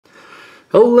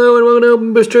Hello and welcome to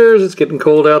Open Boosters. It's getting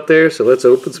cold out there, so let's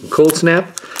open some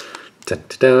Coldsnap.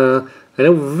 Da-da-da. I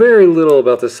know very little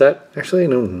about this set. Actually, I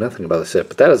know nothing about the set,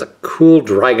 but that is a cool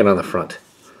dragon on the front.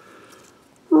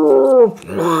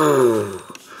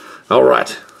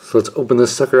 Alright, so let's open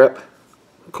this sucker up.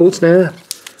 Coldsnap.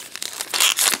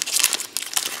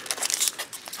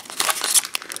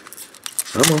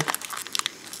 Come on.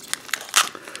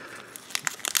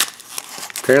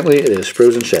 Apparently it is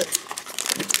frozen shut.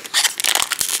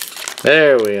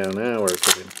 There we go, now we're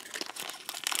cooking.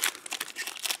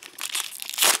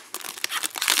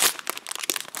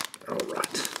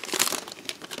 Alright.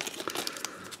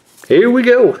 Here we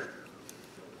go.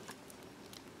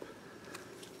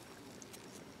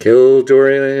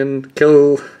 Kildorian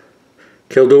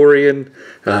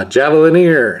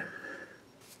Javelineer.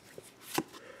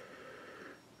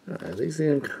 Are these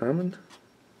the uncommon?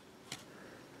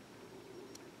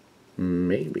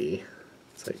 Maybe.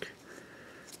 It's like,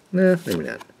 nah, maybe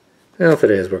not. Well, if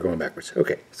it is, we're going backwards.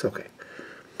 Okay, it's okay.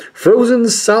 Frozen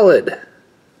Solid.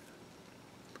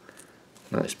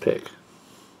 Nice pick.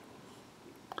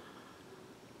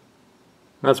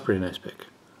 That's a pretty nice pick.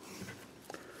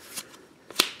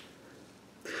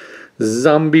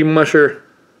 Zombie Musher.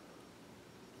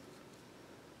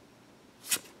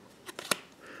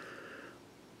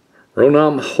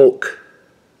 Ronam Hulk.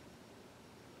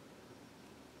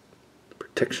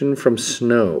 Protection from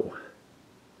snow.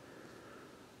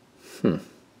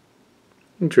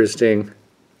 Interesting.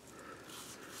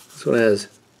 This one has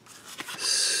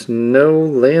Snow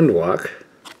Landwalk.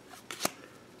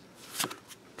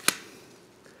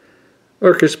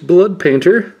 Orcus Blood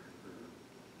Painter.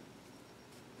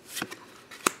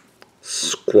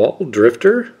 Squall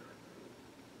Drifter.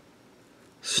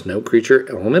 Snow Creature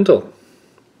Elemental.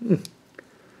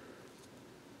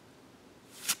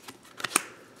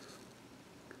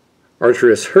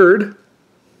 Archerous Herd.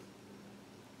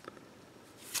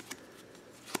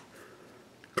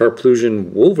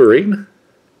 Carplusion Wolverine.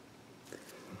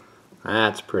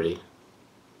 That's pretty.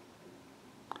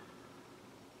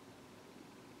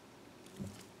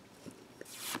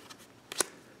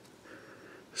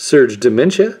 Surge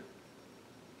Dementia.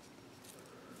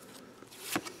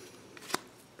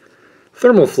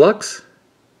 Thermal Flux.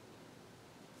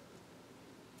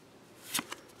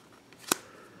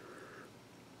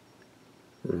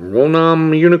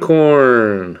 Ronam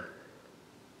Unicorn.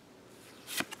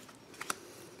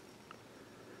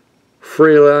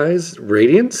 Fraile's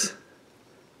Radiance.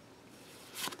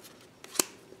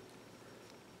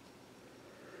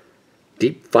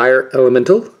 Deep Fire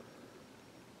Elemental.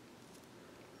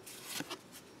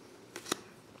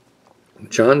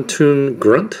 John Toon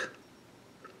Grunt.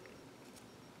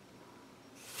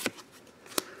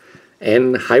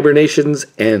 And Hibernation's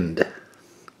End.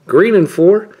 Green and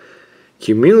 4.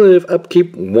 Cumulative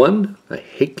upkeep 1. I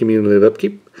hate cumulative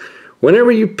upkeep.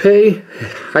 Whenever you pay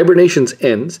Hibernation's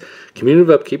Ends, cumulative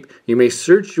upkeep, you may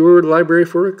search your library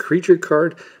for a creature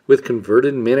card with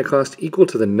converted mana cost equal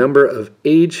to the number of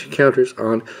age counters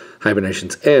on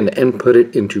Hibernation's End and put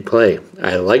it into play.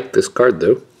 I like this card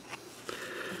though.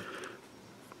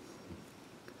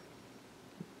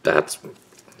 That's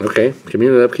okay.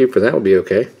 Cumulative upkeep for that would be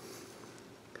okay. You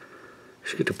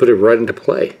should get to put it right into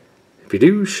play. If you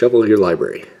do, shovel your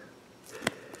library.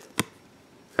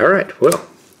 Alright, well.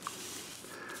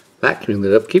 That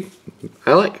cumulative upkeep,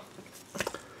 I like.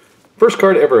 First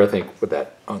card ever, I think, with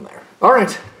that on there.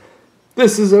 Alright,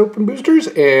 this is Open Boosters,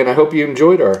 and I hope you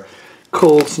enjoyed our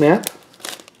Coldsnap.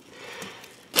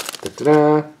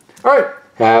 Alright,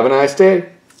 have a nice day.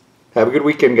 Have a good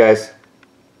weekend, guys.